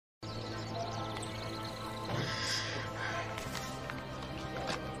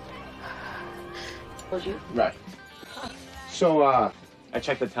Was you? Right. So, I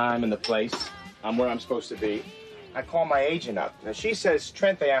checked the time and the place. I'm where I'm supposed to be. I call my agent up. Now, she says,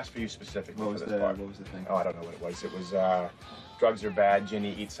 Trent, they asked for you specifically. What was the thing? Oh, I don't know what it was. It was, drugs are bad,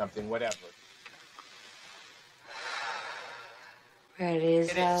 Ginny, eat something, whatever. Where it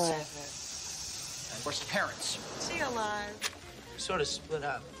is, however. Where's the parents? Is he alive? Sort of split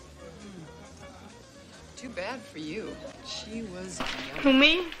up. Too bad for you. She was young. Who,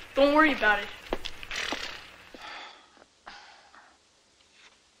 me? Don't worry about it.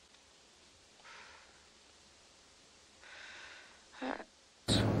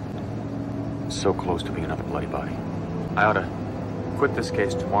 So close to being another bloody body. I ought to quit this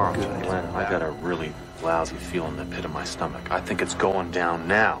case tomorrow. Good. Glenn, I got a really lousy feeling in the pit of my stomach. I think it's going down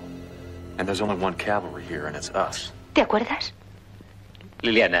now. And there's only one cavalry here, and it's us. ¿Te acuerdas?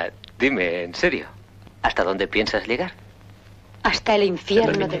 Liliana, dime, en serio, ¿hasta dónde piensas llegar? Hasta el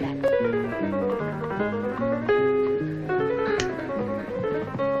infierno te dan.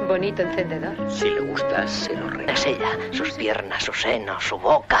 Bonito encendedor. Si le gustas, se lo regalo. Es ella, sus piernas, su seno, su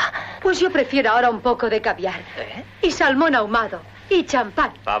boca. Pues yo prefiero ahora un poco de caviar. ¿Eh? Y salmón ahumado. Y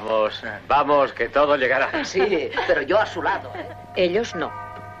champán. Vamos, vamos, que todo llegará. Sí, pero yo a su lado. Ellos no.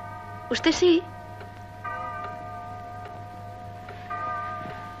 Usted sí.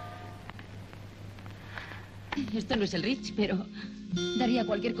 Esto no es el Ritz, pero daría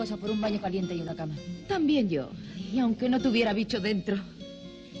cualquier cosa por un baño caliente y una cama. También yo. Y aunque no tuviera bicho dentro.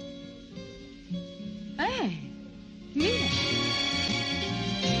 Mira.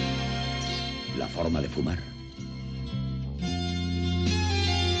 La forma de fumar.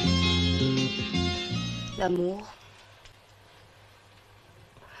 L'amour.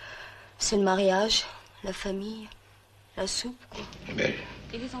 C'est le mariage, la famille, la soupe. Mais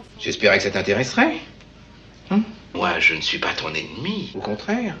j'espérais que ça t'intéresserait. Moi, je ne suis pas ton ennemi. Au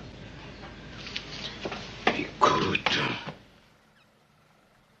contraire. Écoute.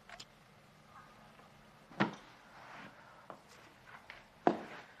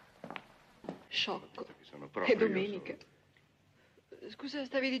 Sciocco. È domenica. Scusa,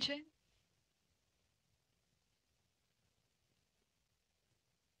 stavi dicendo?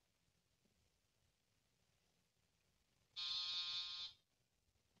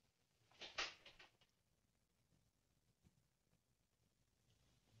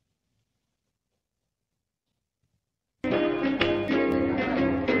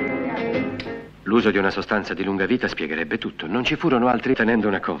 L'uso di una sostanza di lunga vita spiegherebbe tutto. Non ci furono altri tenendo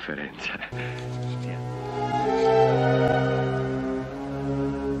una conferenza.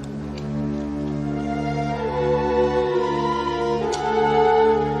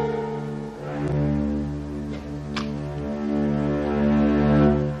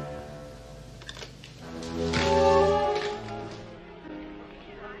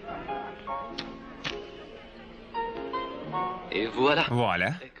 Et voilà.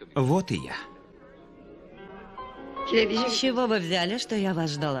 Вуаля, вот и я. С чего вы взяли, что я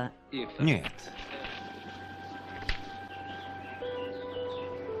вас ждала? Нет.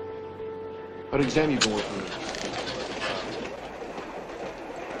 What exam you going for?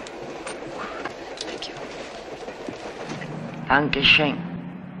 Anche Shane.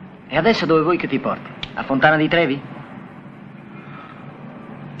 E adesso dove vuoi che ti porti? A Fontana di Trevi?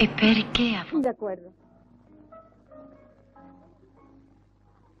 E perché a De acuerdo.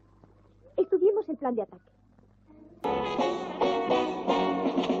 Estudiemos el plan de ataque.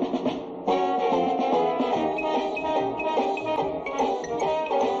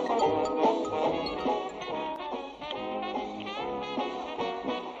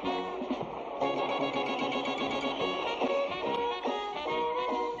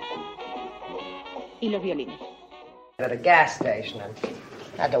 Y los violines. At a gas station and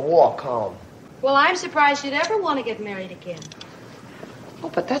had to walk home. Well, I'm surprised you'd ever want to get married again. Oh,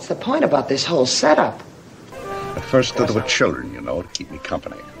 but that's the point about this whole setup. At first, there were children, you know, to keep me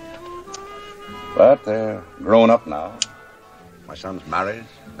company. But they're grown up now. My son's married,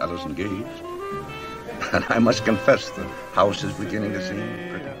 Ella's engaged. And I must confess, the house is beginning to seem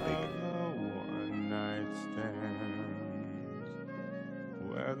pretty big.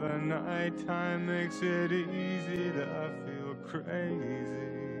 Where the nighttime makes it easy to feel crazy.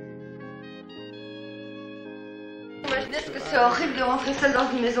 Imaginez ce que c'est horrible de rentrer seule dans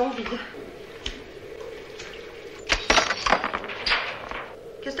une maison vide.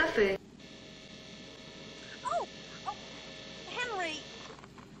 Qu'est-ce que t'as fait?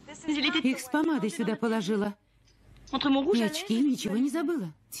 Их с помадой сюда положила. И очки, ничего не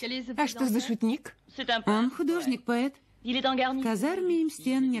забыла. А что за шутник? Он художник-поэт. В казарме им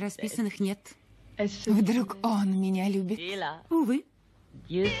стен не расписанных нет. Вдруг он меня любит? Увы.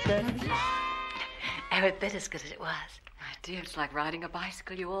 Every bit as good as it was. My dear, it's like riding a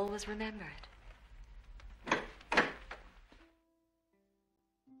bicycle. You always remember it.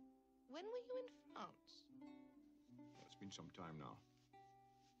 When were you in France? It's been some time now.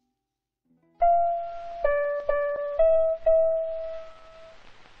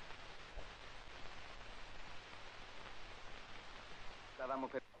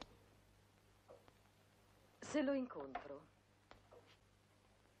 Se lo incontro,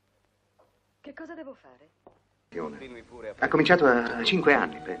 che cosa devo fare? Ha cominciato a 5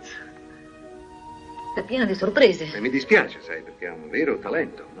 anni, penso. È piena di sorprese. E mi dispiace, sai, perché ha un vero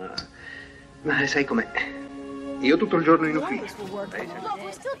talento, ma sai com'è? Io tutto il giorno in ufficio. Look,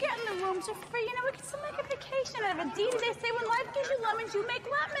 we're still getting the rooms for free. You know, we can still make a vacation out of it. Dee, they say when life gives you lemons, you make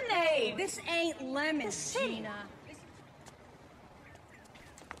lemonade. This ain't lemons, Gina.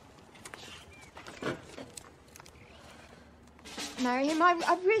 Marry him, I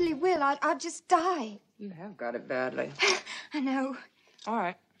really will. I'll just die. You have got it badly. I know. All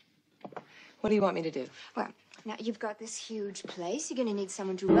right. What do you want me to do? Well, now you've got this huge place. You're going to need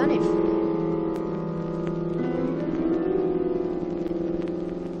someone to run it for you.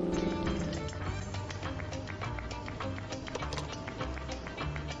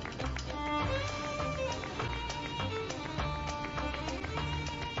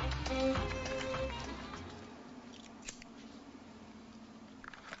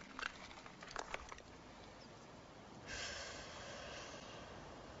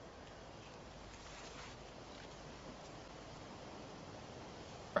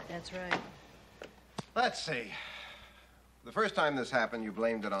 That's right. Let's see. The first time this happened, you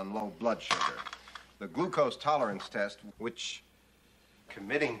blamed it on low blood sugar. The glucose tolerance test, which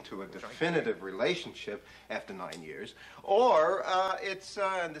committing to a definitive relationship after 9 years, or it's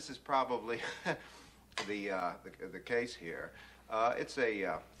and this is probably the case here. It's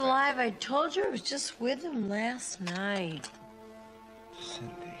a Alive, I told you I was just with him last night.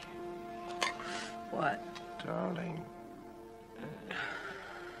 Cindy. What? Darling,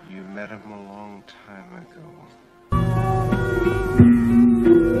 you met him a long time ago.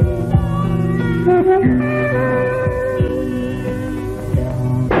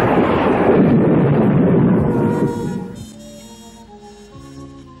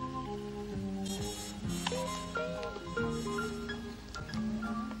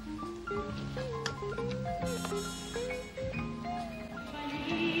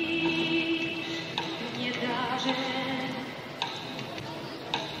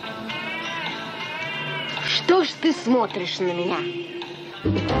 Что ж ты смотришь на меня?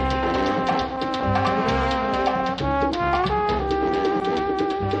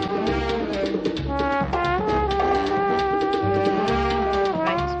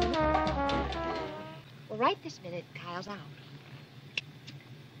 Well, right this minute, Kyle's out.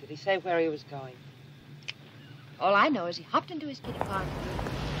 Did he say where he was going? All I know is he hopped into his kiddie car.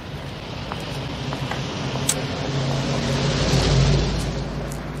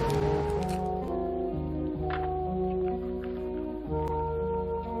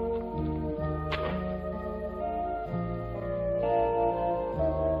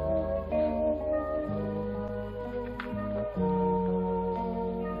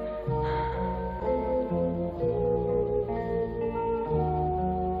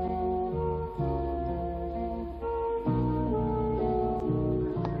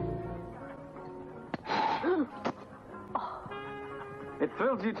 It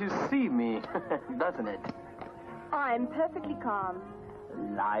thrills you to see me, doesn't it? I'm perfectly calm.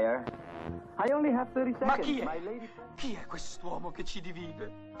 Liar. I only have 30 seconds. Ma chi è? My lady... Chi è quest'uomo che ci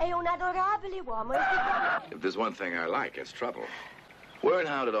divide? È un adorabile uomo. If there's one thing I like, it's trouble. Where and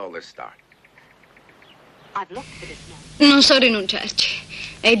how did all this start? I've looked for this man. Non so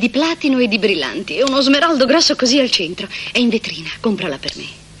rinunciarci. È di platino e di brillanti. E uno smeraldo grosso così al centro. È in vetrina. Comprala per me.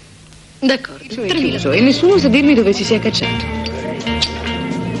 D'accordo. 3.000 e nessuno sa dirmi dove si sia cacciato.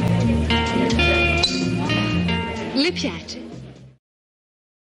 Le piace?